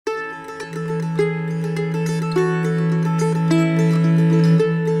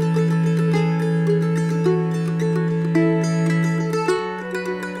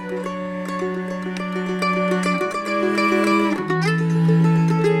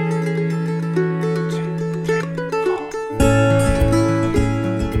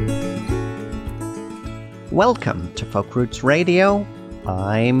Welcome to Folk Roots Radio.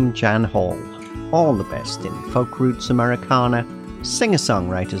 I'm Jan Hall. All the best in folk roots Americana,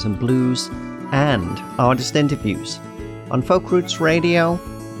 singer-songwriters and blues, and artist interviews. On Folk Roots Radio,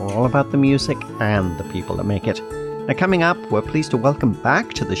 we're all about the music and the people that make it. Now coming up, we're pleased to welcome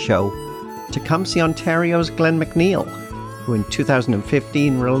back to the show Tecumseh, Ontario's Glenn McNeil, who in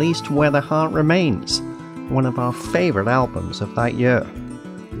 2015 released Where the Heart Remains, one of our favourite albums of that year.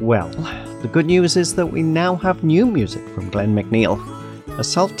 Well, the good news is that we now have new music from Glenn McNeil, a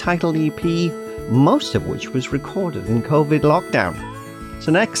self-titled EP, most of which was recorded in COVID lockdown. It's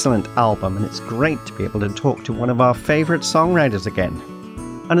an excellent album, and it's great to be able to talk to one of our favourite songwriters again.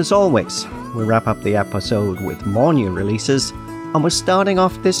 And as always, we wrap up the episode with more new releases, and we're starting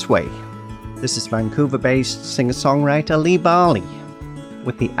off this way. This is Vancouver-based singer-songwriter Lee Barley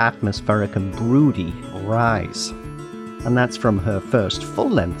with the atmospheric and broody Rise. And that's from her first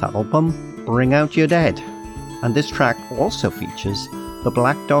full-length album, Bring Out Your Dead. And this track also features the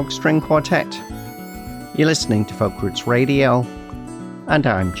Black Dog String Quartet. You're listening to Folk Roots Radio, and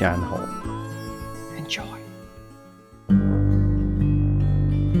I'm Jan Hall. Enjoy.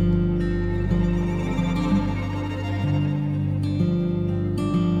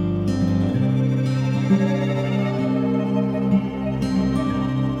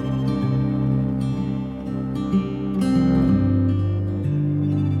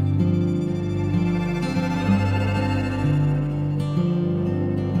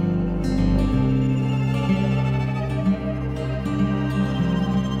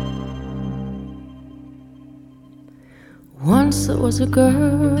 Once there was a girl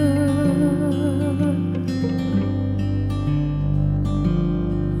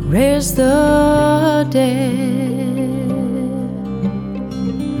raised the dead,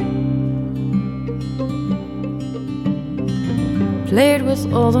 played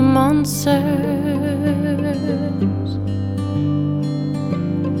with all the monsters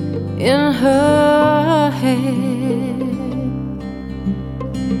in her head.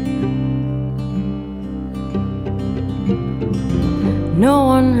 No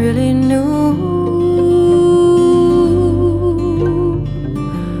one really knew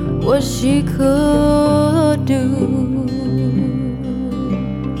what she could do.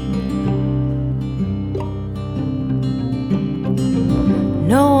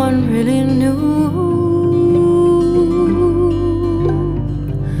 No one really knew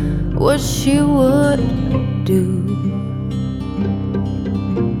what she would do.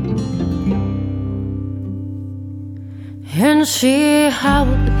 And she howled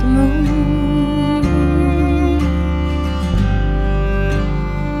at the moon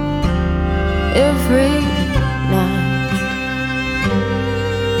every night.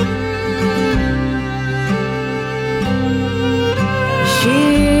 She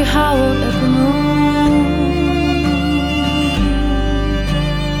howled at the moon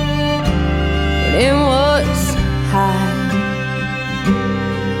when it was high.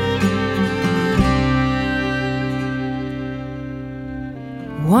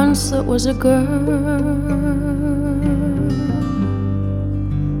 Once there was a girl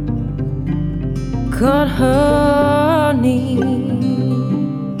cut her knee,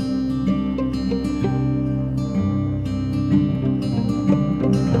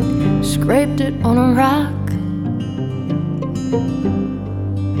 scraped it on a rock,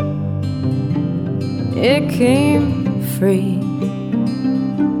 it came free.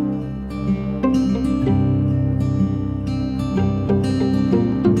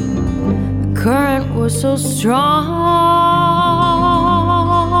 Current was so strong,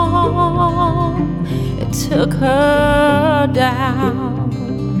 it took her down.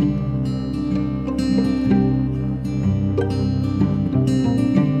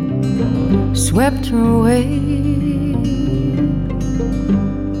 Swept her away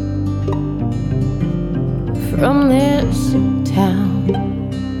from this town.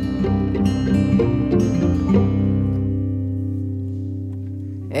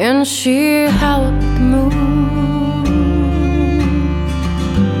 And she howled at the moon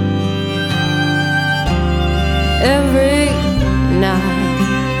every night.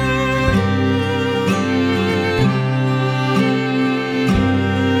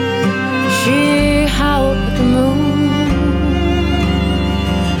 She howled at the moon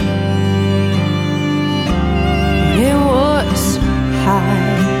when it was high.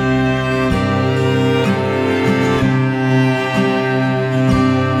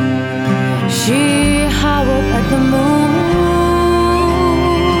 She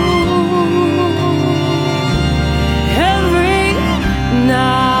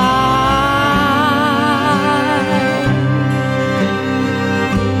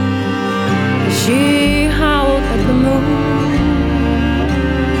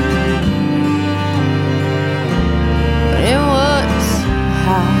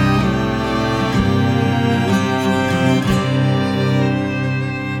high.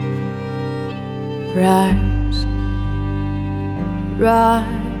 Rise,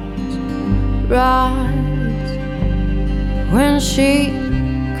 rise, rise when she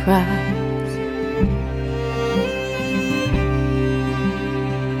cries.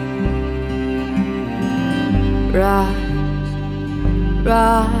 Rise,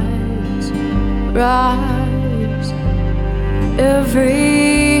 rise, rise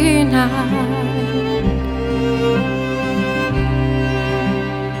every night.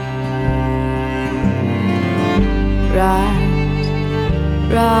 Rise,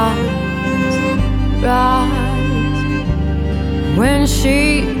 rise, rise when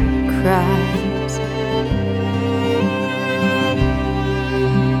she cries.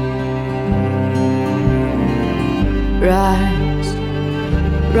 Rise,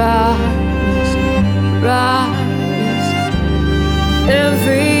 rise, rise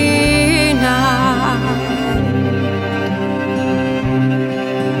every night.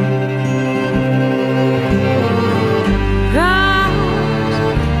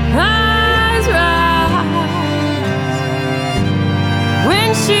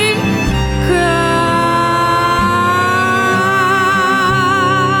 She cries.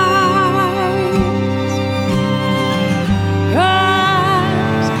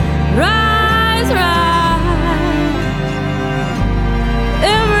 Rise, rise, rise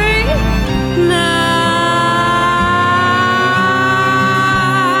every night.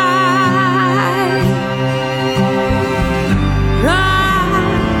 Rise,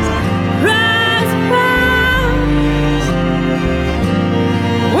 rise, rise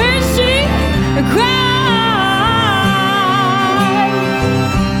when she cries.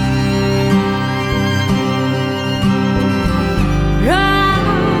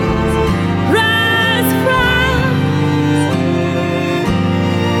 Rise, rise, rise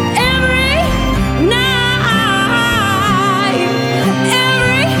every night.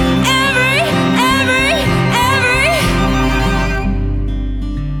 Every.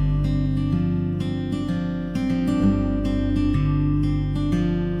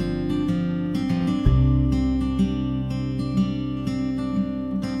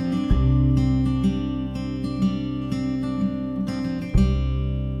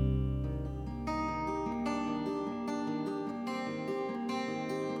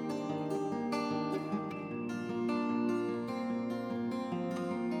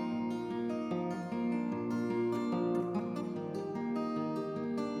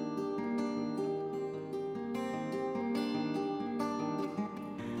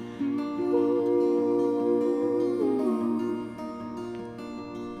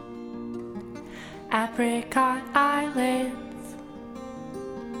 Apricot eyelids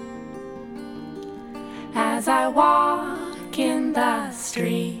as I walk in the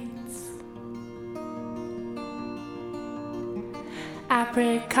streets.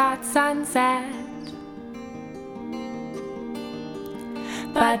 Apricot sunset,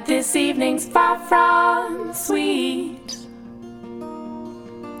 but this evening's far from sweet.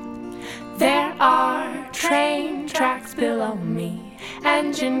 There are train tracks below me,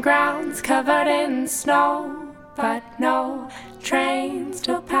 engine grounds covered in snow, but no trains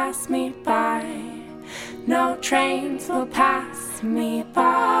will pass me by. No trains will pass me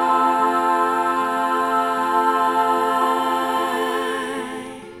by.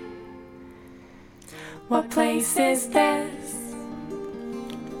 What place is this?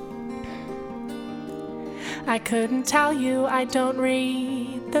 I couldn't tell you, I don't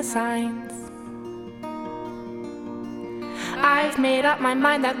read the signs. I've made up my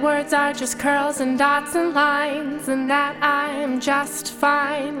mind that words are just curls and dots and lines, and that I'm just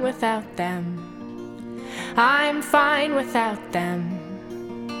fine without them. I'm fine without them.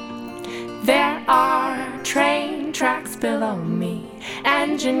 There are train tracks below me,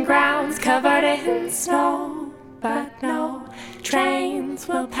 engine grounds covered in snow, but no trains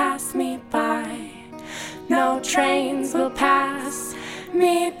will pass me by. No trains will pass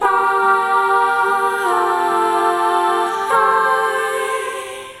me by.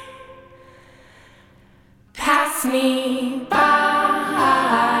 Pass me by.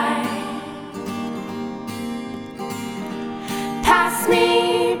 Pass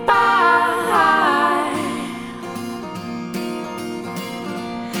me by.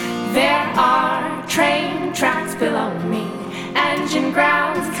 There are train tracks below me, engine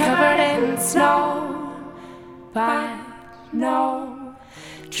grounds covered in snow, but no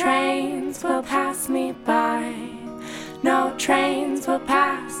trains will pass me by. No trains will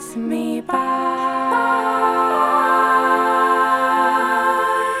pass me by.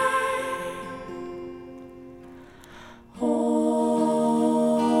 Oh.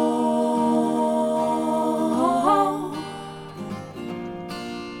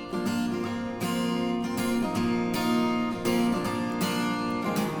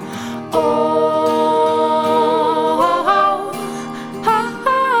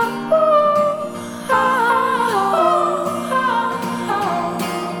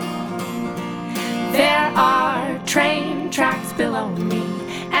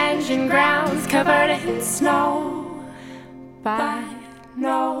 in snow. But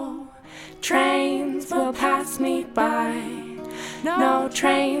no trains will pass me by. No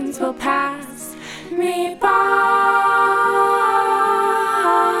trains will pass me by.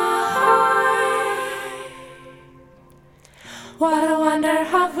 What a wonder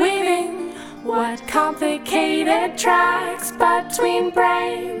of weaving, what complicated tracks between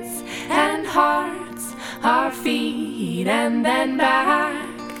brains and hearts, our feet and then back.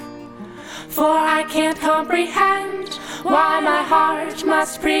 For I can't comprehend why my heart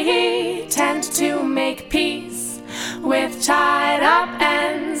must pretend to make peace with tied up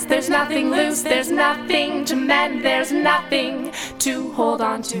ends. There's nothing loose, there's nothing to mend, there's nothing to hold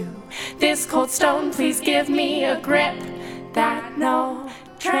on to. This cold stone, please give me a grip that no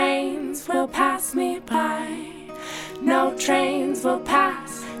trains will pass me by. No trains will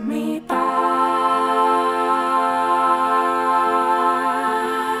pass me by.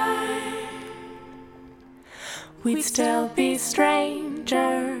 We'd still be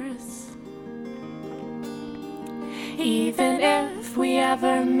strangers, even if we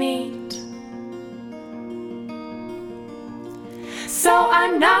ever meet. So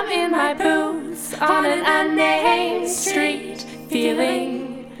I'm numb in my boots on an unnamed street,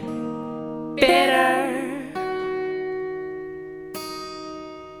 feeling bitter.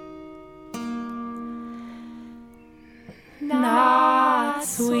 Not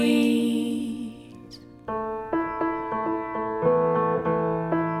sweet.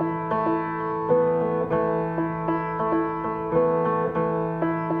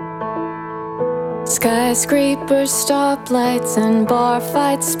 Skyscrapers, stoplights, and bar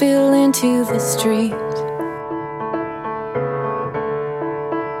fights spill into the street.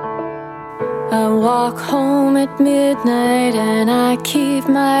 I walk home at midnight and I keep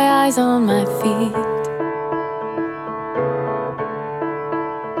my eyes on my feet.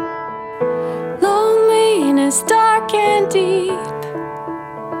 Loneliness dark and deep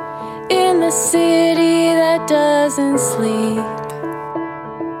in the city that doesn't sleep.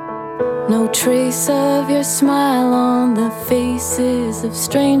 No trace of your smile on the faces of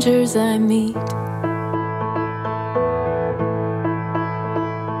strangers I meet.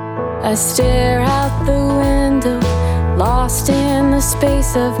 I stare out the window, lost in the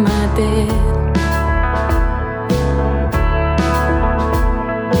space of my bed.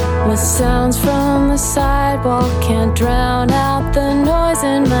 The sounds from the sidewalk can't drown out the noise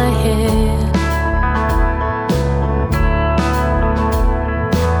in my head.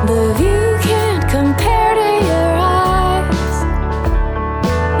 The view can't compare to your eyes.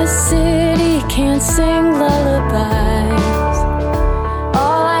 The city can't sing lullabies.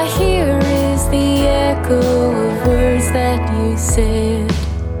 All I hear is the echo of words that you said.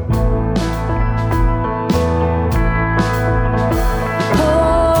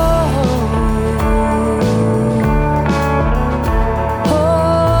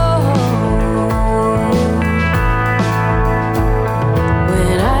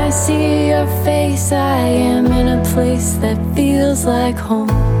 I am in a place that feels like home.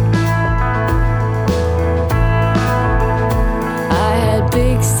 I had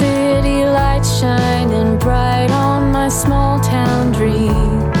big city lights shining bright on my small town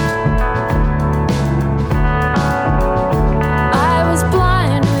dream. I was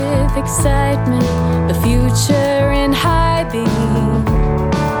blind with excitement, the future in high beam.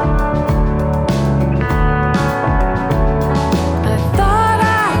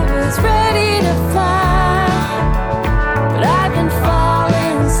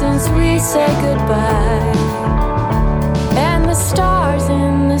 Say goodbye, and the stars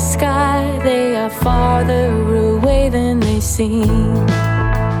in the sky, they are farther away than they seem.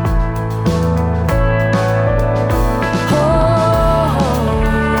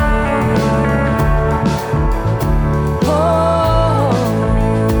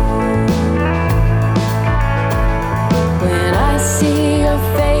 When I see your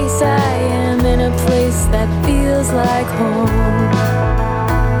face, I am in a place that feels like home.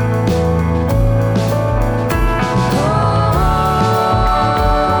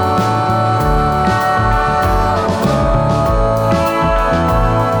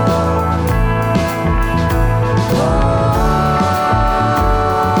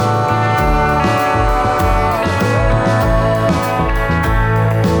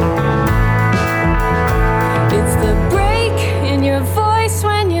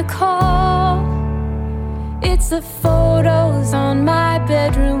 The photos on my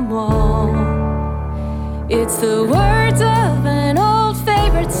bedroom wall. It's the words of an old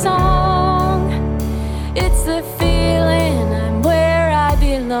favorite song. It's the feeling I'm where I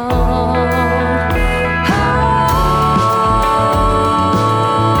belong.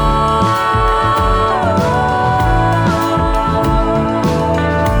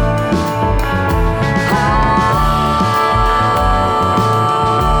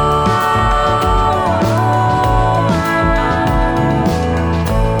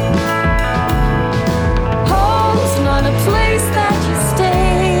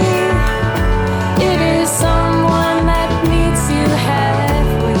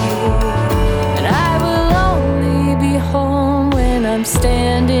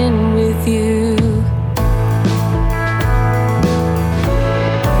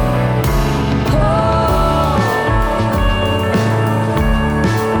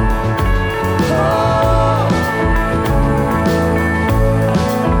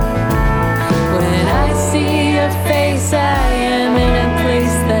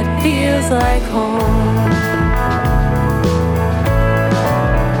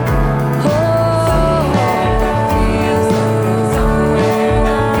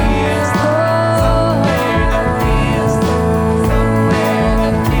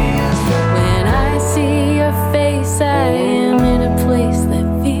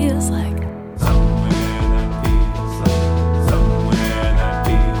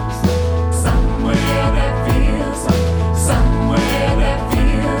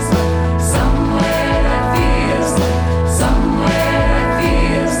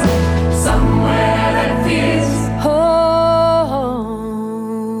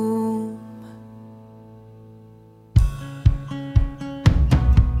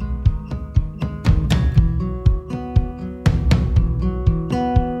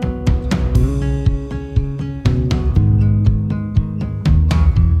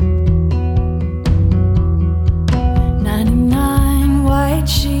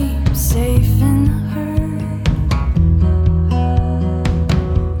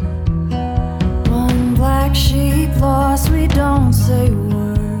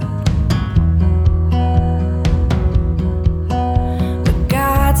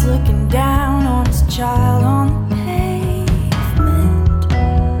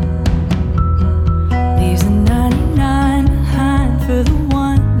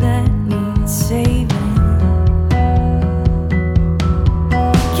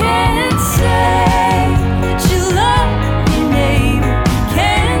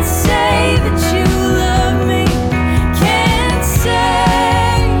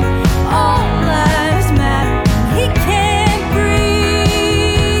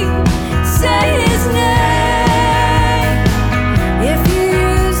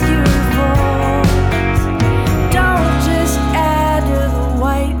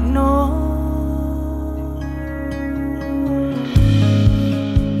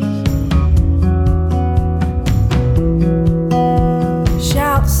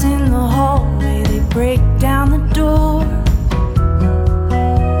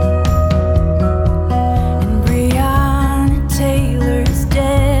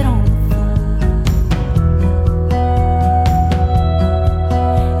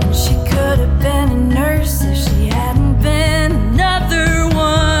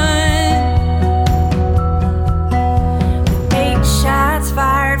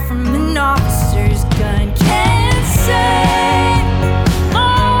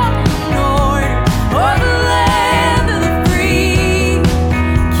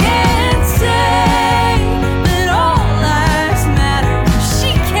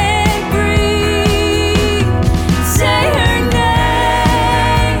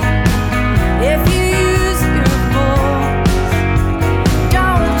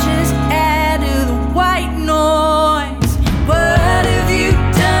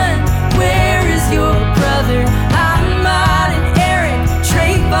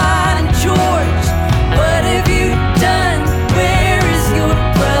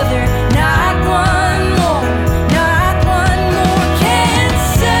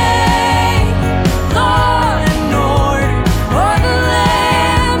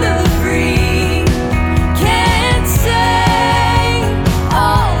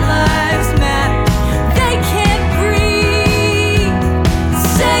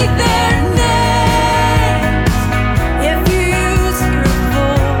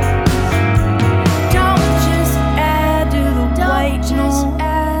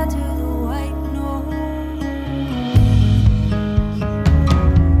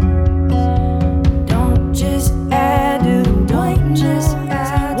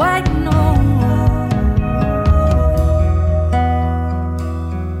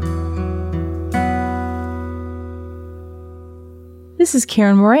 This is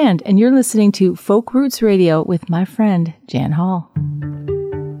Karen Morand, and you're listening to Folk Roots Radio with my friend Jan Hall.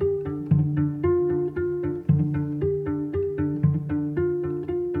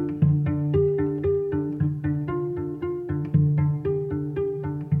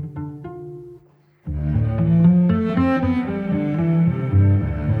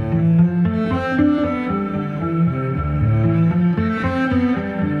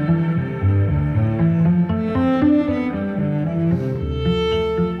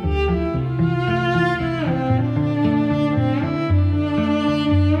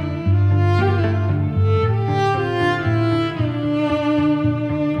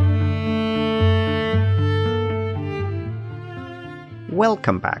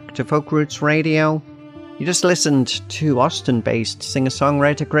 Welcome back to Folk Roots Radio. You just listened to Austin-based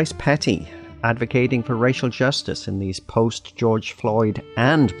singer-songwriter Grace Petty advocating for racial justice in these post-George Floyd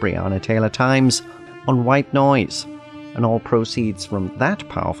and Breonna Taylor times on White Noise. And all proceeds from that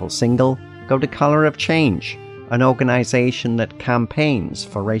powerful single go to Color of Change, an organization that campaigns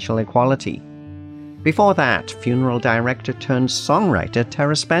for racial equality. Before that, funeral director turned songwriter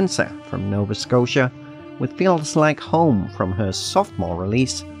Tara Spencer from Nova Scotia with Feels Like Home from her sophomore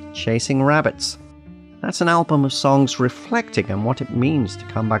release, Chasing Rabbits. That's an album of songs reflecting on what it means to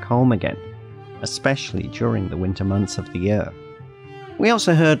come back home again, especially during the winter months of the year. We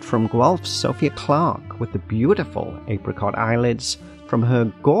also heard from Guelph's Sophia Clark with the beautiful Apricot Eyelids from her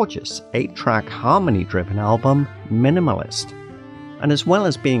gorgeous 8-track harmony-driven album, Minimalist. And as well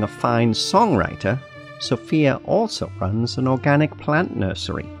as being a fine songwriter, Sophia also runs an organic plant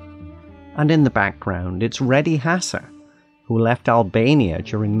nursery. And in the background, it's Reddy Hasser, who left Albania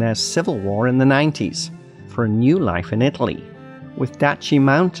during their civil war in the 90s for a new life in Italy, with Daci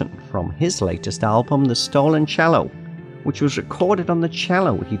Mountain from his latest album, The Stolen Cello, which was recorded on the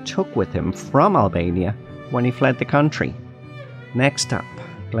cello he took with him from Albania when he fled the country. Next up,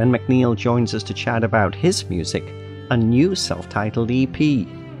 Glenn McNeil joins us to chat about his music, a new self-titled EP.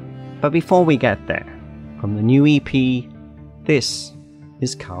 But before we get there, from the new EP, this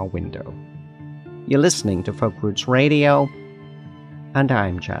is Car Window. You're listening to Folk Roots Radio, and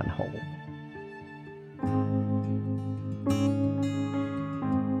I'm Jan Hall.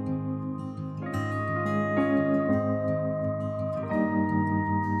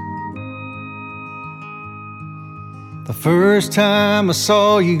 The first time I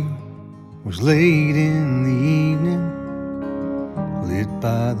saw you was late in the evening, lit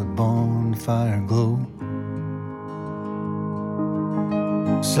by the bonfire glow.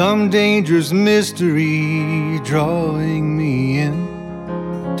 Some dangerous mystery drawing me in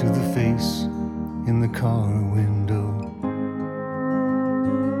to the face in the car window.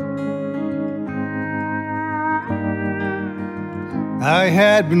 I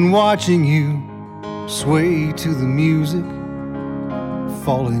had been watching you sway to the music,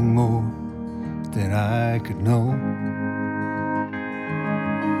 falling more than I could know.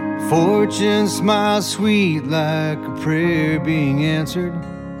 Fortune smiles sweet like a prayer being answered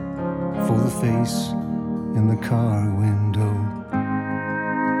for the face in the car window.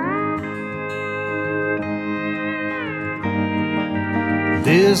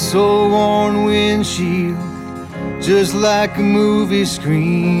 This old worn windshield, just like a movie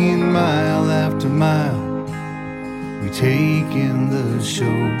screen, mile after mile, we take in the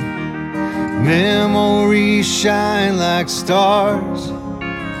show. Memories shine like stars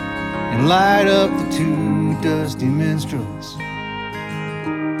and light up the two dusty minstrels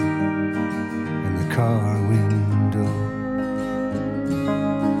in the car window.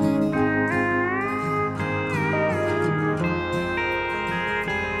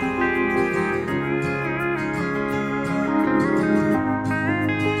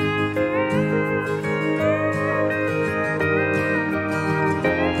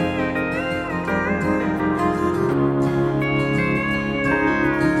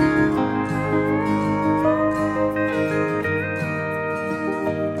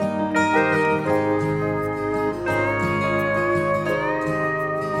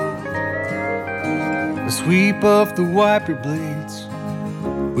 Sweep off the wiper blades,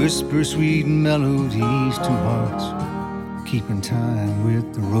 whisper sweet melodies to hearts, keeping time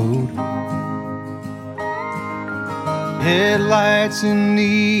with the road. Headlights and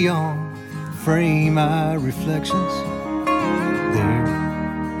neon frame our reflections there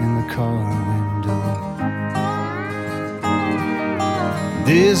in the car window.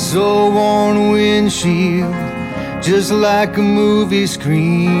 This old worn windshield, just like a movie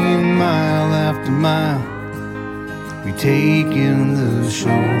screen, mile after mile, we take in the show.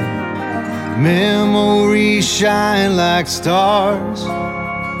 Memories shine like stars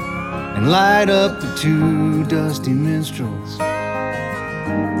and light up the two dusty minstrels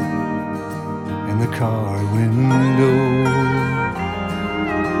in the car window.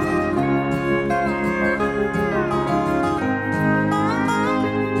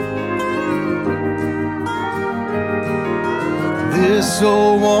 This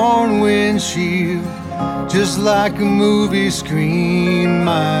old worn windshield, just like a movie screen,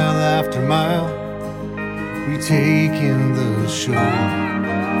 mile after mile, we take in the show.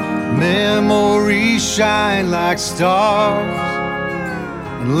 Memories shine like stars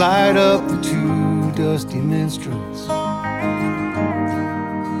and light up the two dusty minstrels in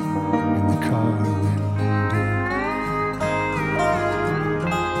the car window.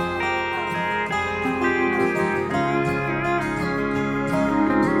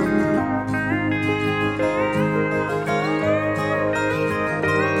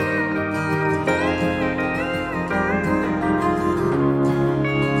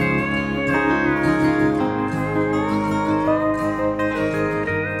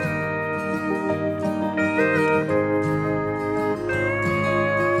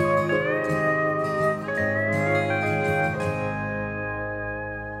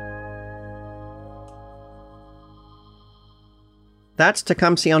 That's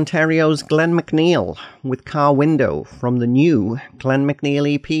Tecumseh, Ontario's Glenn McNeil with Car Window from the new Glenn McNeil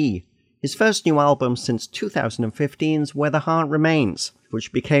EP, his first new album since 2015's Where the Heart Remains,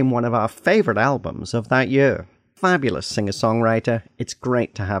 which became one of our favourite albums of that year. Fabulous singer-songwriter, it's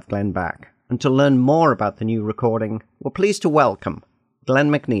great to have Glenn back. And to learn more about the new recording, we're pleased to welcome Glenn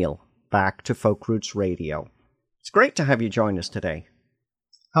McNeil back to Folk Roots Radio. It's great to have you join us today.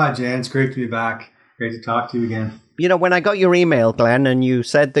 Hi, Jan. It's great to be back. Great to talk to you again. You know, when I got your email, Glenn, and you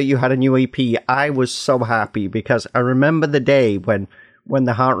said that you had a new EP, I was so happy because I remember the day when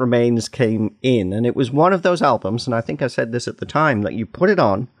The Heart Remains came in, and it was one of those albums, and I think I said this at the time, that you put it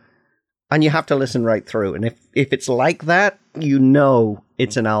on and you have to listen right through. And if it's like that, you know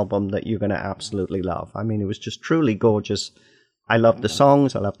it's an album that you're going to absolutely love. I mean, it was just truly gorgeous. I love the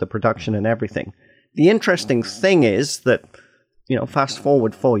songs, I love the production and everything. The interesting thing is that, you know, fast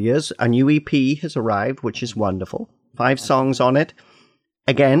forward 4 years, a new EP has arrived, which is wonderful. 5 songs on it.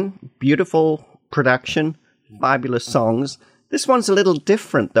 Again, beautiful production, fabulous songs. This one's a little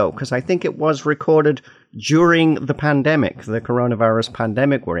different, though, because I think it was recorded during the pandemic, the coronavirus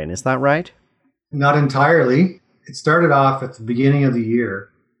pandemic we're in. Is that right? Not entirely. It started off at the beginning of the year,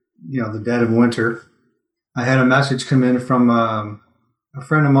 you know, the dead of winter. I had a message come in from a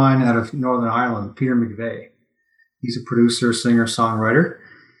friend of mine out of Northern Ireland, Peter McVeigh. He's a producer, singer, songwriter.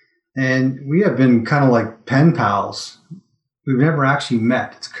 And we have been kind of like pen pals. We've never actually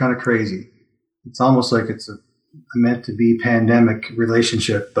met. It's kind of crazy. It's almost like it's a meant to be pandemic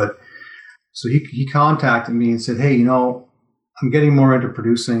relationship. But so he contacted me and said, hey, you know, I'm getting more into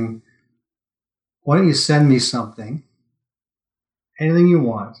producing. Why don't you send me something, anything you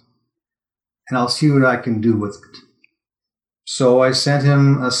want, and I'll see what I can do with it. So I sent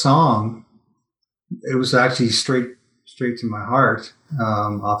him a song. It was actually straight to my heart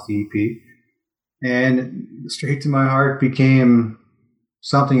off the EP, and Straight to My Heart became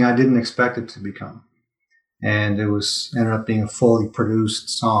something I didn't expect it to become, and it ended up being a fully produced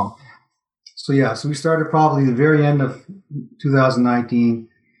song. So we started probably the very end of 2019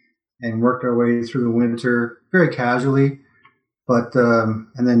 and worked our way through the winter very casually, but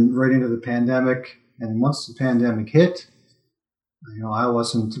and then right into the pandemic. And once the pandemic hit, you know, I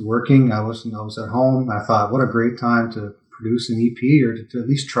wasn't working. I was at home. I thought, what a great time to produce an EP or to at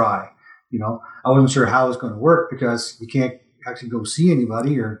least try. You know, I wasn't sure how it was going to work because you can't actually go see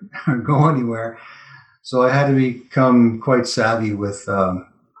anybody or go anywhere. So I had to become quite savvy with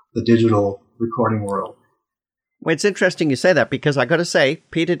the digital recording world. Well, it's interesting you say that because I got to say,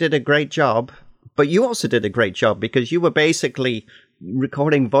 Peter did a great job, but you also did a great job because you were basically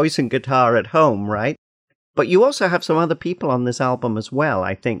recording voice and guitar at home, right? But you also have some other people on this album as well,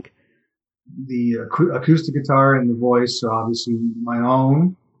 I think. The acoustic guitar and the voice are obviously my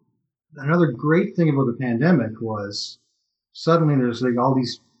own. Another great thing about the pandemic was suddenly there's like all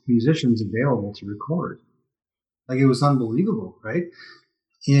these musicians available to record. Like it was unbelievable, right?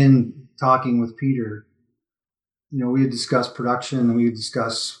 In talking with Peter, you know, we had discussed production and we had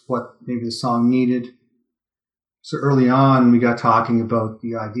discussed what maybe the song needed. So early on, we got talking about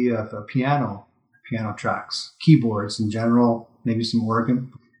the idea of a piano tracks, keyboards in general, maybe some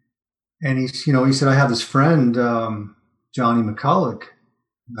organ. And he said, I have this friend, Johnny McCulloch,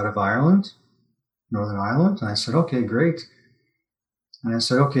 out of Ireland, Northern Ireland. And I said, okay, great. And I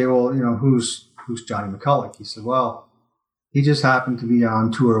said, okay, well, you know, who's Johnny McCulloch? He said, well, he just happened to be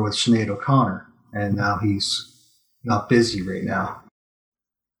on tour with Sinead O'Connor, and now he's not busy right now.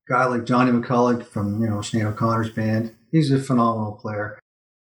 A guy like Johnny McCulloch from, you know, Sinead O'Connor's band, he's a phenomenal player.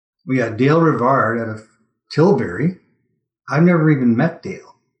 We got Dale Rivard out of Tilbury. I've never even met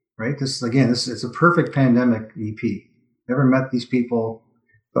Dale, right? It's a perfect pandemic EP. Never met these people,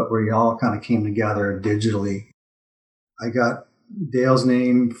 but we all kind of came together digitally. I got Dale's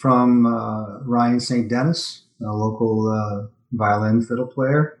name from Ryan St. Dennis, a local violin fiddle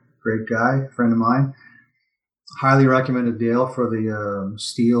player, great guy, friend of mine. Highly recommended Dale for the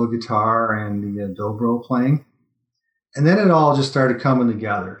steel guitar and the dobro playing. And then it all just started coming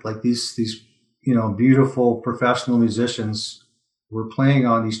together. Like these beautiful professional musicians were playing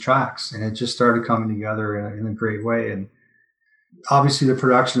on these tracks, and it just started coming together in a great way. And obviously the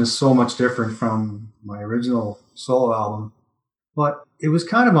production is so much different from my original solo album, but it was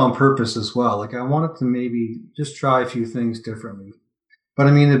kind of on purpose as well. Like I wanted to maybe just try a few things differently. But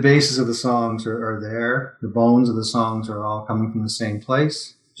I mean, the bases of the songs are there. The bones of the songs are all coming from the same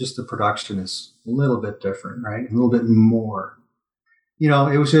place. Just the production is a little bit different, right? A little bit more.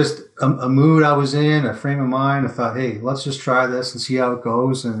 It was just a mood I was in, a frame of mind. I thought, hey, let's just try this and see how it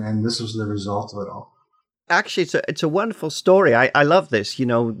goes. And this was the result of it all. Actually, it's a wonderful story. I love this.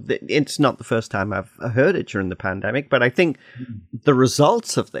 It's not the first time I've heard it during the pandemic, but I think the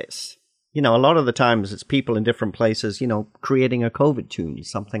results of this, a lot of the times it's people in different places, creating a COVID tune,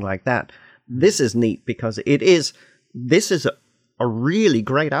 something like that. This is neat because this is a really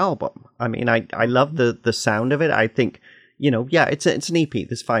great album. I mean, I love the sound of it. I think, it's an EP,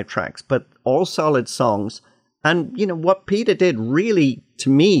 there's 5 tracks, but all solid songs. And, what Peter did really, to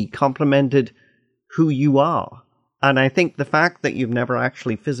me, complemented who you are. And I think the fact that you've never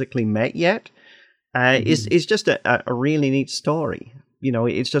actually physically met yet is just a really neat story.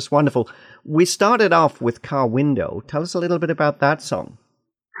 It's just wonderful. We started off with Car Window. Tell us a little bit about that song.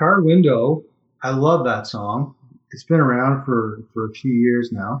 Car Window, I love that song. It's been around for a few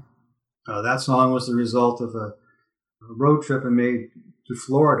years now. That song was the result of a road trip I made to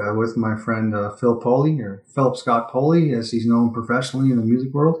Florida with my friend Philip Scott Poley, as he's known professionally in the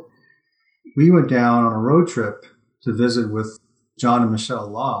music world. We went down on a road trip to visit with John and Michelle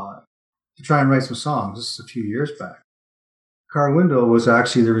Law to try and write some songs. This is a few years back. Car Window was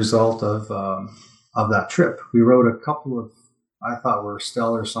actually the result of that trip. We wrote a couple of, I thought, were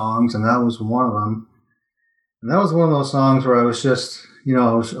stellar songs, and that was one of them. And that was one of those songs where I was just,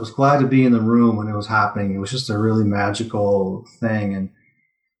 I was glad to be in the room when it was happening. It was just a really magical thing. And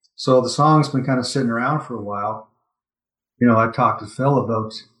so the song's been kind of sitting around for a while. I talked to Phil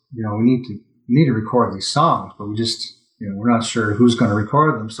about, we need to record these songs, but we just, we're not sure who's going to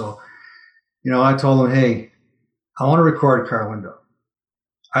record them. So, I told him, hey, I want to record Car Window.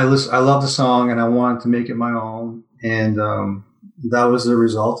 I love the song and I wanted to make it my own. And, that was the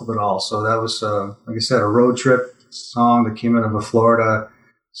result of it all. So that was, like I said, a road trip song that came out of a Florida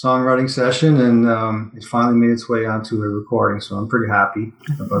songwriting session, and it finally made its way onto a recording. So I'm pretty happy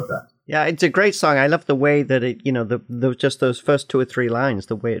about that. Yeah, it's a great song. I love the way that it, just those first 2 or 3 lines,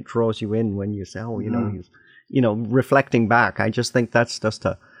 the way it draws you in when you say, reflecting back. I just think that's just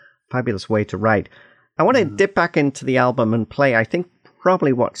a fabulous way to write. I want to dip back into the album and play, I think,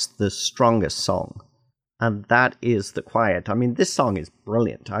 probably what's the strongest song. And that is The Quiet. I mean, this song is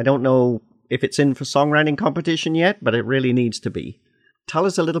brilliant. I don't know if it's in for songwriting competition yet, but it really needs to be. Tell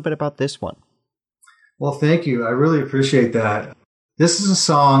us a little bit about this one. Well, thank you. I really appreciate that. This is a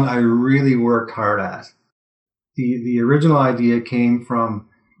song I really worked hard at. The original idea came from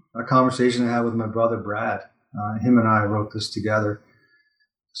a conversation I had with my brother, Brad. Him and I wrote this together.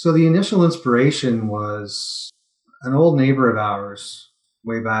 So the initial inspiration was an old neighbor of ours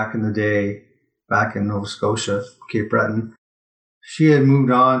way back in the day, back in Nova Scotia, Cape Breton. She had moved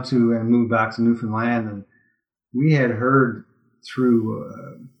back to Newfoundland, and we had heard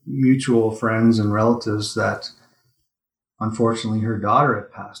through mutual friends and relatives that unfortunately her daughter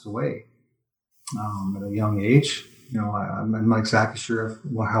had passed away at a young age. I'm not exactly sure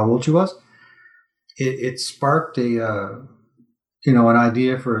how old she was. It sparked an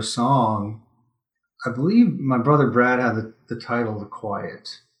idea for a song. I believe my brother Brad had the title The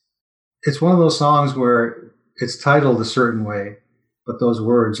Quiet. It's one of those songs where it's titled a certain way, but those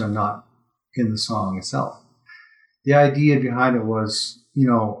words are not in the song itself. The idea behind it was,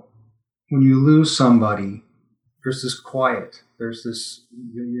 when you lose somebody, there's this quiet. There's this,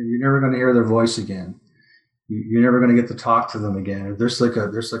 you're never going to hear their voice again. You're never going to get to talk to them again. There's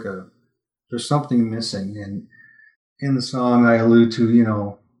something missing. And in the song, I allude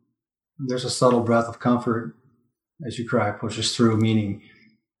to, there's a subtle breath of comfort as you cry pushes through, meaning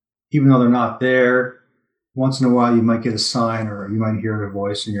even though they're not there, once in a while you might get a sign or you might hear their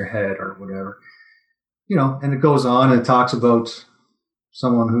voice in your head or whatever. And it goes on and it talks about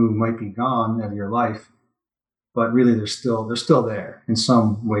someone who might be gone out of your life. but really they're still there in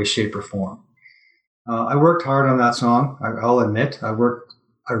some way, shape, or form. I worked hard on that song. I'll admit, I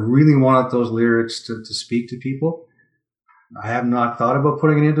really wanted those lyrics to speak to people. I have not thought about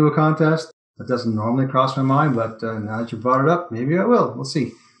putting it into a contest. That doesn't normally cross my mind, but now that you brought it up, maybe I will. We'll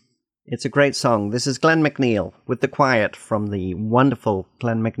see. It's a great song. This is Glenn McNeil with The Quiet from the wonderful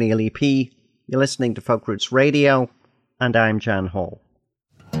Glenn McNeil EP. You're listening to Folk Roots Radio, and I'm Jan Hall.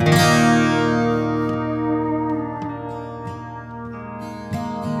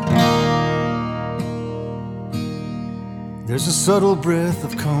 There's a subtle breath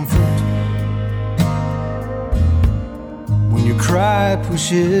of comfort when your cry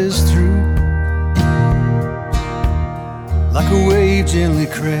pushes through, like a wave gently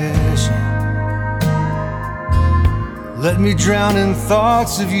crashing. Let me drown in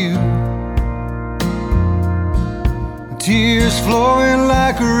thoughts of you, tears flowing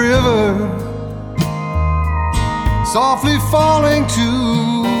like a river, softly falling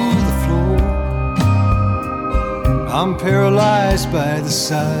to the floor. I'm paralyzed by the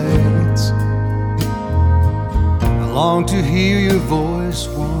silence. I long to hear your voice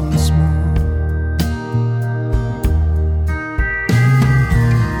once more.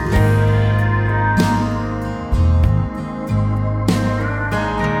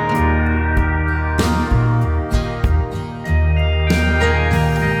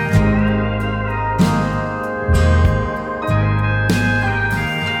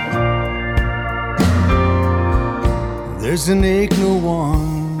 There's an ache no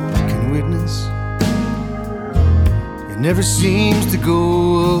one can witness. It never seems to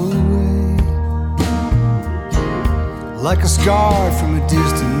go away, like a scar from a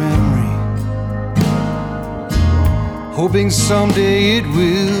distant memory, hoping someday it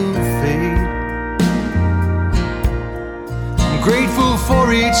will fade. I'm grateful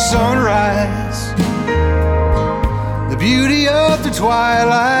for each sunrise, the beauty of the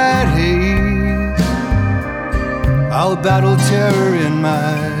twilight haze. I'll battle terror in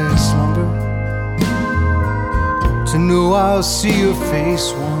my slumber, to know I'll see your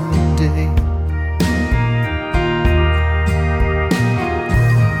face one day.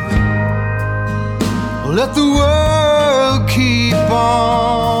 Let the world keep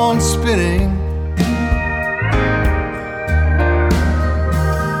on spinning,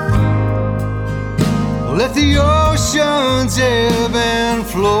 let the oceans ebb and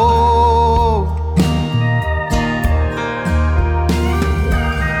flow.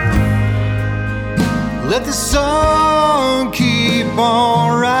 Let the sun keep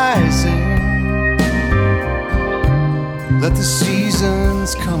on rising, let the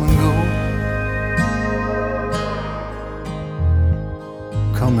seasons come and go,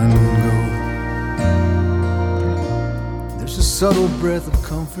 come and go. There's a subtle breath of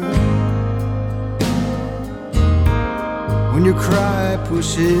comfort when your cry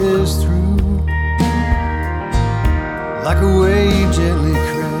pushes through, like a wave gently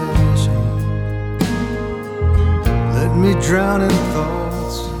crashing. Let me drown in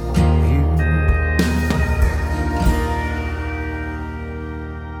thoughts of you.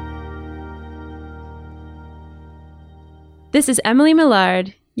 This is Emily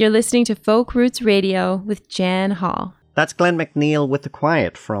Millard. You're listening to Folk Roots Radio with Jan Hall. That's Glenn McNeil with The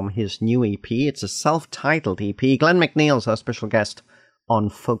Quiet from his new EP. It's a self-titled EP. Glenn McNeil's our special guest on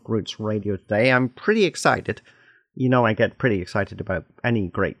Folk Roots Radio today. I'm pretty excited. You know, I get pretty excited about any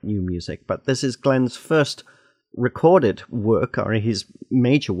great new music, but this is Glenn's first recorded work, or his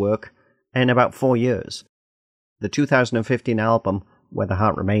major work, in about 4 years. The 2015 album, Where the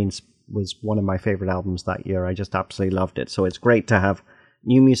Heart Remains, was one of my favorite albums that year. I just absolutely loved it. So it's great to have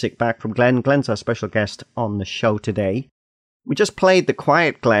new music back from Glenn. Glenn's our special guest on the show today. We just played The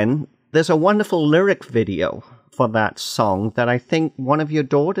Quiet, Glenn. There's a wonderful lyric video for that song that I think one of your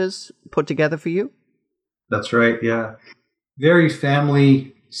daughters put together for you. That's right, yeah. Very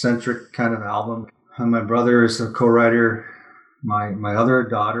family-centric kind of album. My brother is a co-writer. My other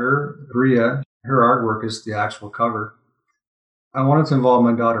daughter, Bria, her artwork is the actual cover. I wanted to involve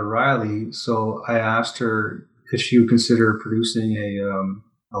my daughter, Riley, so I asked her if she would consider producing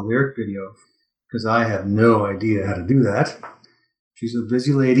a lyric video, because I have no idea how to do that. She's a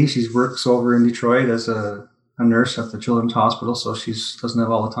busy lady. She works over in Detroit as a nurse at the Children's Hospital, so she doesn't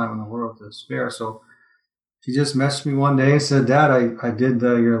have all the time in the world to spare. So she just messaged me one day and said, "Dad, I did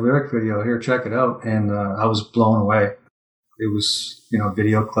your lyric video. Here, check it out." And I was blown away. It was,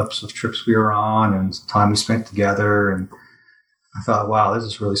 video clips of trips we were on and time we spent together. And I thought, wow, this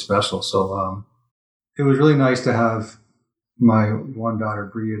is really special. So it was really nice to have my one daughter,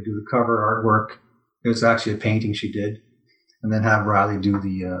 Bria, do the cover artwork. It was actually a painting she did. And then have Riley do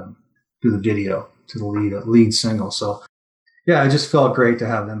the video to the lead single. So yeah, it just felt great to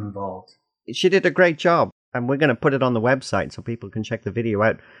have them involved. She did a great job, and we're going to put it on the website so people can check the video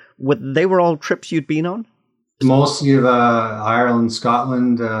out. They were all trips you'd been on? Mostly of Ireland,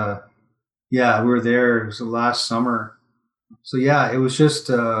 Scotland. Yeah, we were there. It was last summer. So yeah, it was just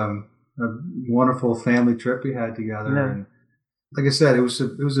a wonderful family trip we had together. Yeah. And like I said, it was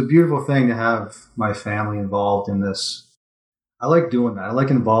a beautiful thing to have my family involved in this. I like doing that. I like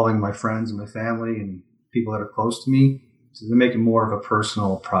involving my friends and my family and people that are close to me to make it more of a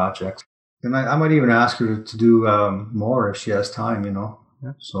personal project. And I might even ask her to do more if she has time, you know.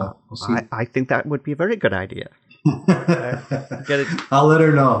 Yeah. So we'll see. I think that would be a very good idea. Get it. I'll let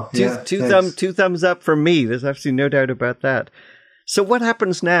her know. Two thumbs up from me. There's absolutely no doubt about that. So what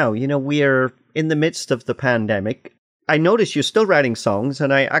happens now? You know, we're in the midst of the pandemic. I notice you're still writing songs,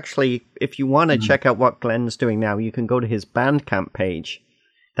 and I actually, if you want to check out what Glenn's doing now, you can go to his Bandcamp page.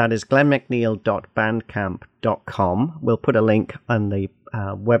 That is glennmcneil.bandcamp.com. We'll put a link on the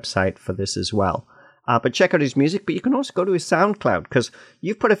website for this as well. But check out his music, but you can also go to his SoundCloud, because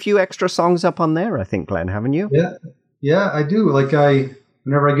you've put a few extra songs up on there, I think, Glenn, haven't you? Yeah, I do. Like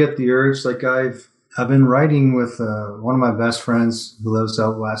whenever I get the urge, like I've been writing with one of my best friends who lives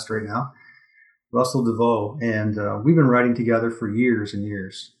out west right now, Russell DeVoe, and we've been writing together for years and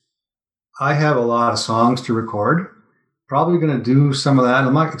years. I have a lot of songs to record. Probably going to do some of that.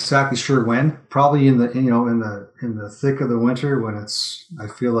 I'm not exactly sure when. Probably in the thick of the winter when I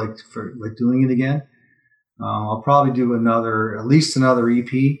feel like doing it again. I'll probably do at least another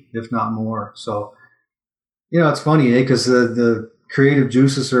EP, if not more. So, you know, it's funny, because the creative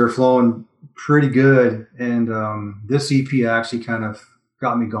juices are flowing pretty good, and this EP actually kind of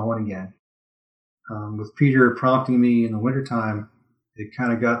got me going again. With Peter prompting me in the wintertime, it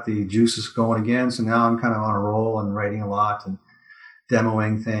kind of got the juices going again. So now I'm kind of on a roll and writing a lot and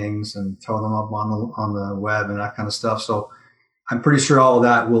demoing things and throwing them up on the web and that kind of stuff. So I'm pretty sure all of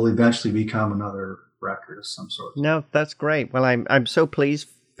that will eventually become another record of some sort. No, that's great. Well, I'm so pleased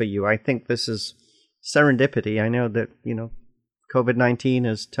for you. I think this is serendipity. I know that, you know, COVID-19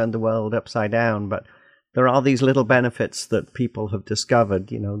 has turned the world upside down, but there are these little benefits that people have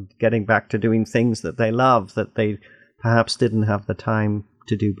discovered, you know, getting back to doing things that they love, that they perhaps didn't have the time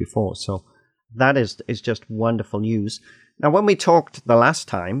to do before. So that is just wonderful news. Now, when we talked the last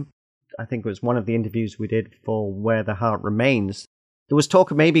time, I think it was one of the interviews we did for Where the Heart Remains, there was talk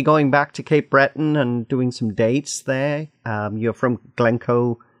of maybe going back to Cape Breton and doing some dates there. You're from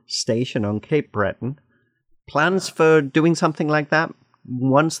Glencoe Station on Cape Breton. Plans for doing something like that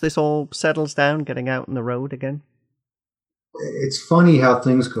once this all settles down, getting out on the road again? It's funny how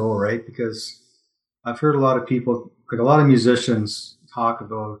things go, right? Because I've heard a lot of people, like a lot of musicians, talk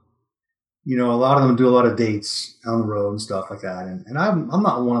about, you know, a lot of them do a lot of dates on the road and stuff like that. And I'm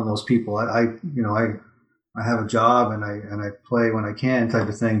not one of those people. I have a job and I play when I can, type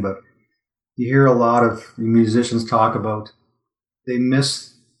of thing. But you hear a lot of musicians talk about they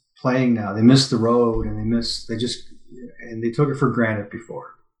miss playing now. They miss the road, and they took it for granted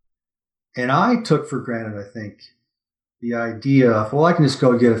before. And I took for granted, I think, the idea of, well, I can just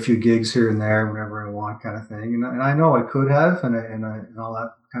go get a few gigs here and there whenever I want, kind of thing. And I know I could have, and all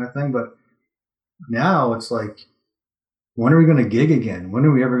that kind of thing. But now it's like, when are we going to gig again? When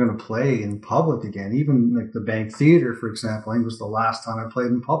are we ever going to play in public again? Even like the Bank Theater, for example, I think was the last time I played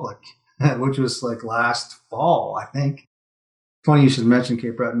in public, which was like last fall, I think. Funny you should mention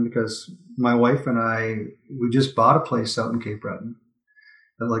Cape Breton, because my wife and we just bought a place out in Cape Breton,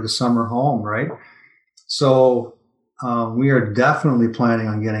 like a summer home, right? So we are definitely planning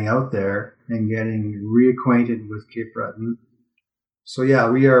on getting out there and getting reacquainted with Cape Breton. So yeah,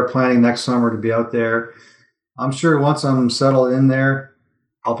 we are planning next summer to be out there. I'm sure once I'm settled in there,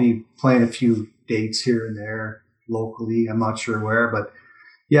 I'll be playing a few dates here and there locally. I'm not sure where, but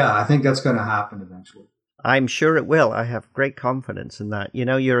yeah, I think that's going to happen eventually. I'm sure it will. I have great confidence in that. You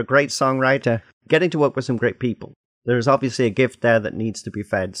know, you're a great songwriter, getting to work with some great people. There's obviously a gift there that needs to be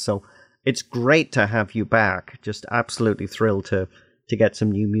fed. So it's great to have you back. Just absolutely thrilled to get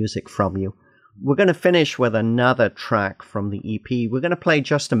some new music from you. We're going to finish with another track from the EP. We're going to play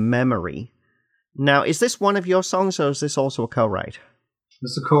Just a Memory. Now, is this one of your songs, or is this also a co-write?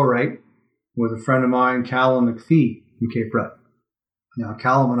 This is a co-write with a friend of mine, Callum McPhee from Cape Breton. Now,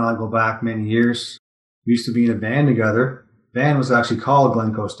 Callum and I go back many years. We used to be in a band together. The band was actually called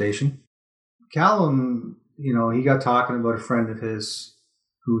Glencoe Station. Callum, you know, he got talking about a friend of his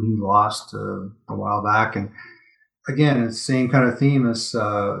who he lost a while back. And again, it's the same kind of theme as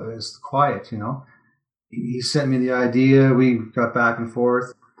The Quiet, you know. He sent me the idea. We got back and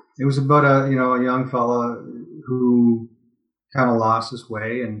forth. It was about a young fella who kind of lost his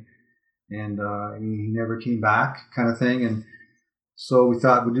way, and and he never came back, kind of thing. And so we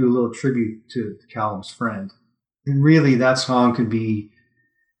thought we'd do a little tribute to Callum's friend. And really, that song could be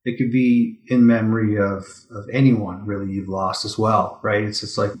in memory of anyone really you've lost as well, right? It's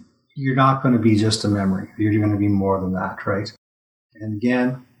just like, you're not going to be just a memory. You're going to be more than that, right? And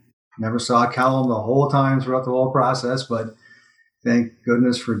again, never saw Callum the whole time throughout the whole process, but thank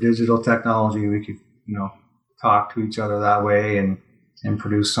goodness for digital technology. We could, talk to each other that way and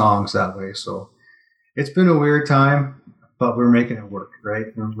produce songs that way. So it's been a weird time, but we're making it work, right?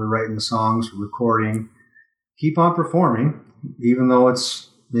 We're writing the songs, we're recording, keep on performing, even though it's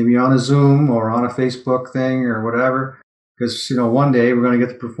maybe on a Zoom or on a Facebook thing or whatever, because, one day we're going to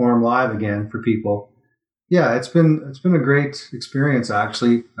get to perform live again for people. Yeah, it's been a great experience,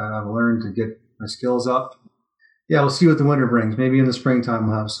 actually. I've learned to get my skills up. Yeah, we'll see what the winter brings. Maybe in the springtime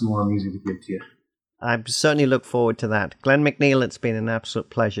we'll have some more music to give to you. I certainly look forward to that. Glenn McNeil, it's been an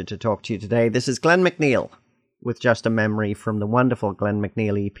absolute pleasure to talk to you today. This is Glenn McNeil with Just a Memory from the wonderful Glenn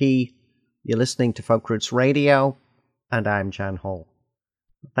McNeil EP. You're listening to Folk Roots Radio, and I'm Jan Hall.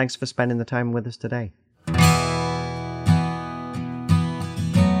 Thanks for spending the time with us today.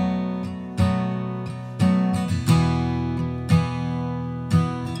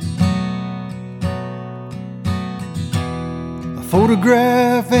 A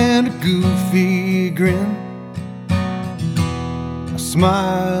photograph and a goofy grin. A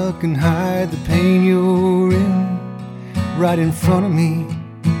smile can hide the pain you're in. Right in front of me,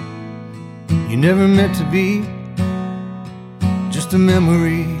 you never meant to be, just a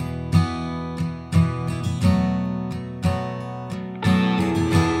memory.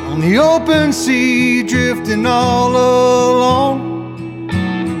 On the open sea, drifting all alone.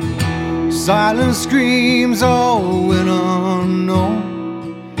 Silent screams all went unknown.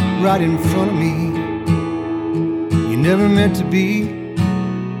 Right in front of me, you never meant to be,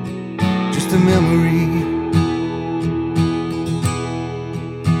 just a memory.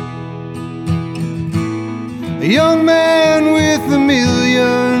 A young man with a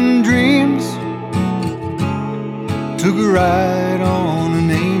million dreams took a ride on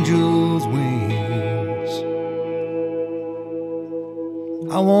an angel's wings.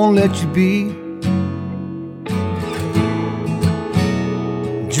 I won't let you be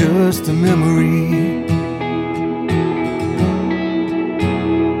just a memory.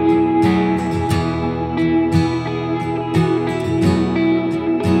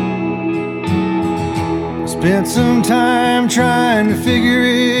 Spent some time trying to figure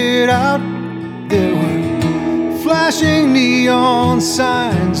it out. There were flashing neon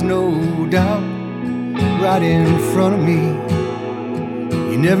signs, no doubt, right in front of me.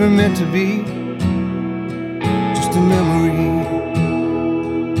 You never meant to be, just a memory.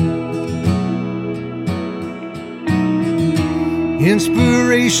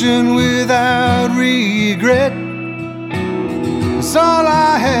 Inspiration without regret, it's all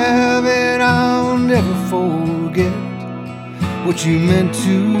I have, and I'll never forget what you meant to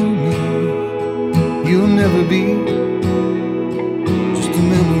me. You'll never be, just a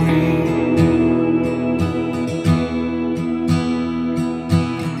memory.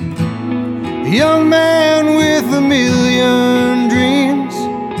 A young man with a million dreams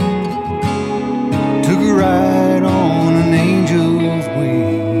took a ride on an angel's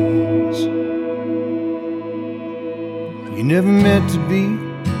wings. You never meant to be,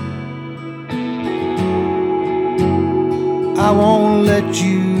 I won't let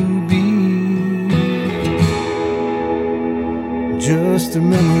you be, just a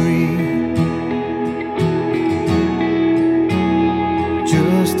memory.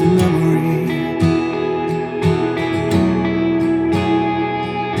 Just a memory.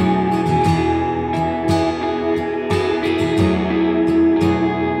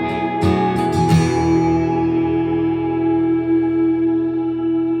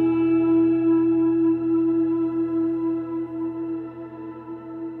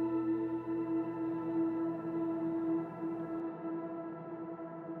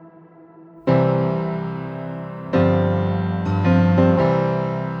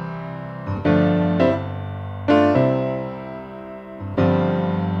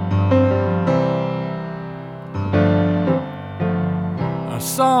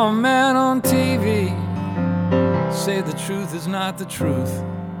 Saw a man on TV say the truth is not the truth.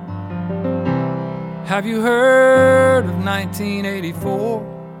 Have you heard of 1984?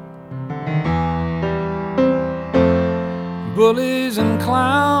 Bullies and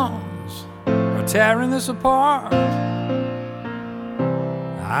clowns are tearing this apart.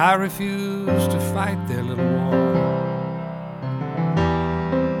 I refuse to fight their little war.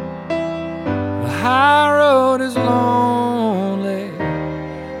 The high road is lonely,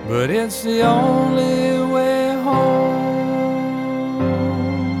 but it's the only way home.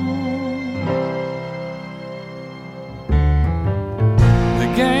 The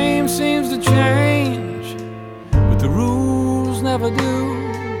game seems to change, but the rules never do.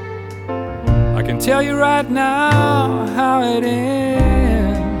 I can tell you right now how it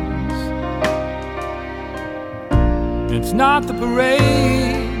ends. It's not the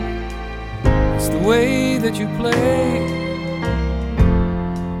parade, it's the way that you play.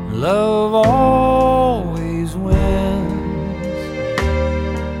 Love always wins.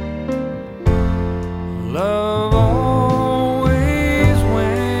 Love always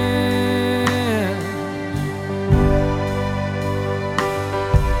wins.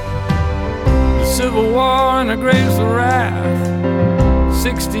 The Civil War and the Graves of Wrath,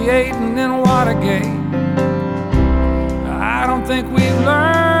 68 and then Watergate. I don't think we've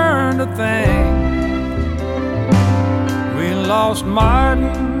learned a thing. We lost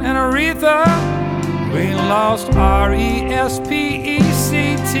Martin and Aretha, we lost R-E-S-P-E-C-T,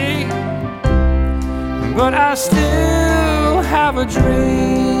 but I still have a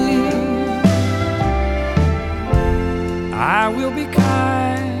dream. I will be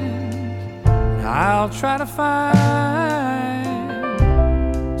kind, I'll try to find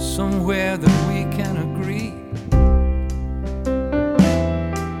somewhere that we can agree.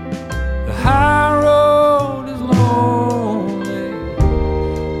 The high road is lonely,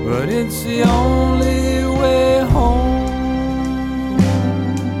 but it's the only way home.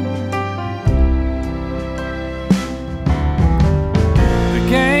 The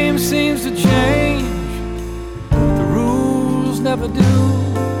game seems to change, the rules never do.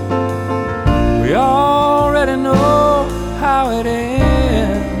 We already know how it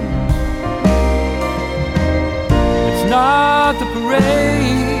ends. It's not the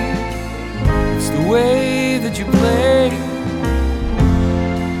parade, it's the way that you play.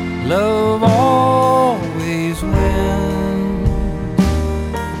 Love always wins.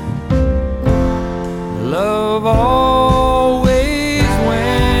 Love always wins.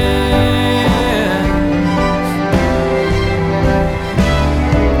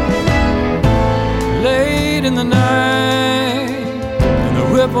 Late in the night, and the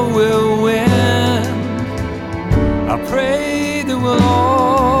whippoorwill wind, I pray that we'll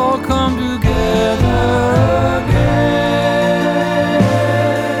all come together again.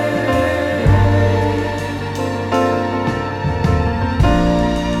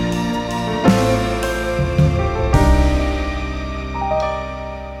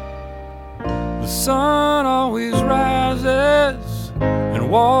 The sun always rises and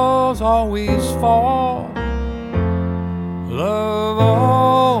walls always fall. Love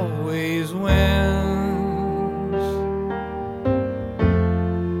always wins.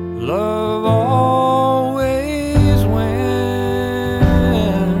 Love always wins.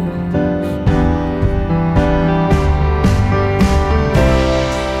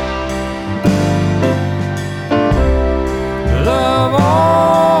 Love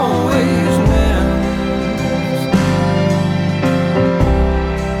always wins.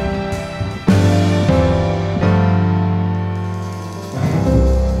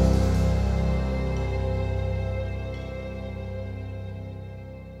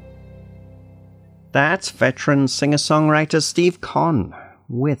 That's veteran singer-songwriter Steve Conn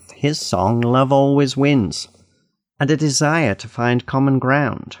with his song Love Always Wins, and a desire to find common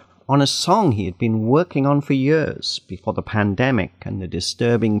ground on a song he had been working on for years before the pandemic and the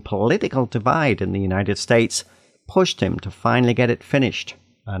disturbing political divide in the United States pushed him to finally get it finished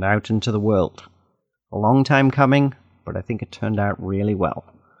and out into the world. A long time coming, but I think it turned out really well.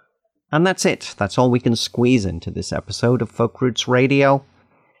 And that's it. That's all we can squeeze into this episode of Folk Roots Radio.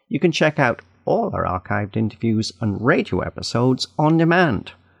 You can check out all our archived interviews and radio episodes on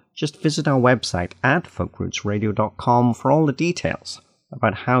demand. Just visit our website at folkrootsradio.com for all the details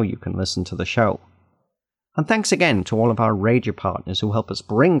about how you can listen to the show. And thanks again to all of our radio partners who help us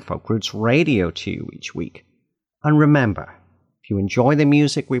bring Folk Roots Radio to you each week. And remember, if you enjoy the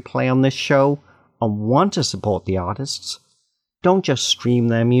music we play on this show and want to support the artists, don't just stream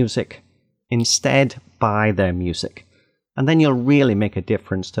their music. Instead, buy their music. And then you'll really make a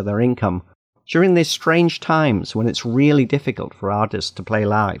difference to their income during these strange times when it's really difficult for artists to play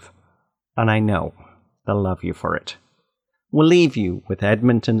live. And I know they'll love you for it. We'll leave you with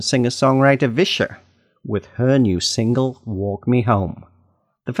Edmonton singer-songwriter Visha with her new single, Walk Me Home,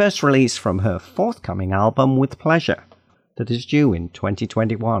 the first release from her forthcoming album With Pleasure that is due in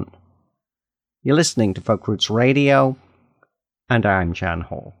 2021. You're listening to Folk Roots Radio, and I'm Jan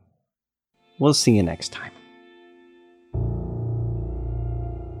Hall. We'll see you next time.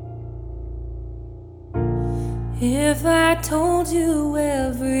 If I told you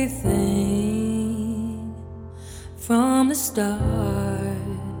everything from the start,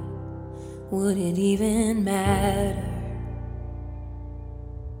 would it even matter?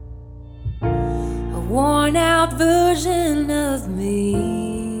 A worn out version of me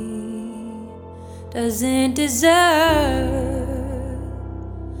doesn't deserve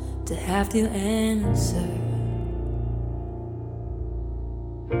to have to answer.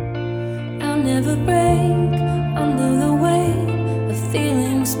 I'll never break under the weight of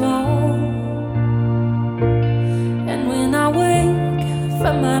feeling small. And when I wake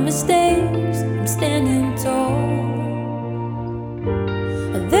from my mistakes, I'm standing tall.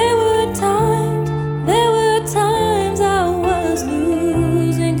 There were times I was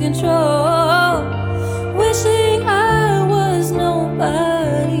losing control, wishing I was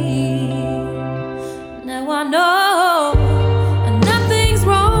nobody. Now I know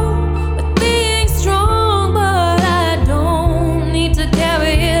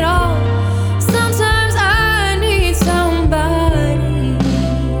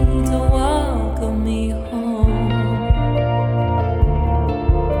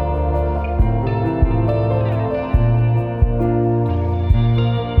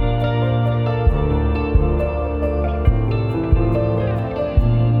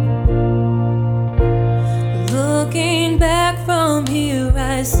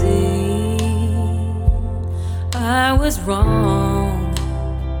I was wrong,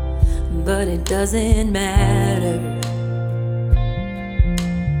 but it doesn't matter.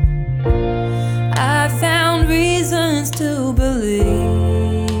 I found reasons to believe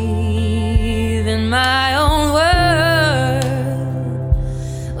in my own world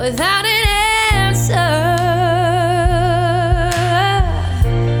without an answer.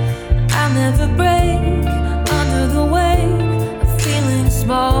 I'll never break under the weight of feeling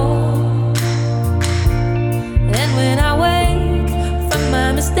small. When I wake from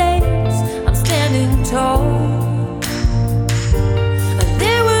my mistakes, I'm standing tall.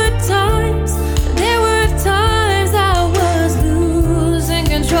 There were times I was losing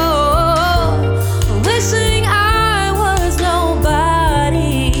control, wishing I was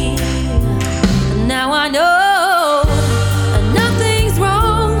nobody. Now I know nothing's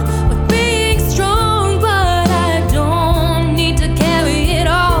wrong with being strong, but I don't need to carry it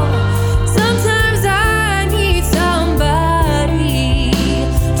all. Sometimes I need somebody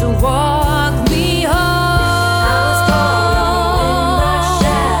to walk me home. I was following my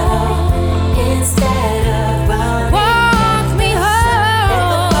shadow instead of running. Walk me home.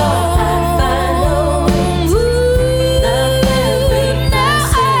 Never thought I'd find a way to love every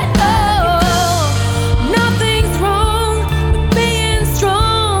person I become. Nothing's wrong with being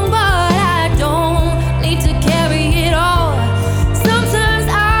strong, but I don't need to carry it all. Sometimes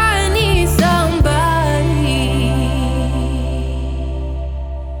I need somebody.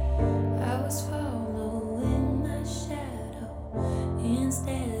 I was following my shadow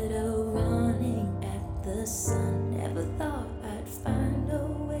instead of running at the sun. Never thought I'd find a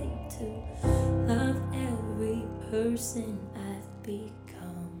way to love every person I've become.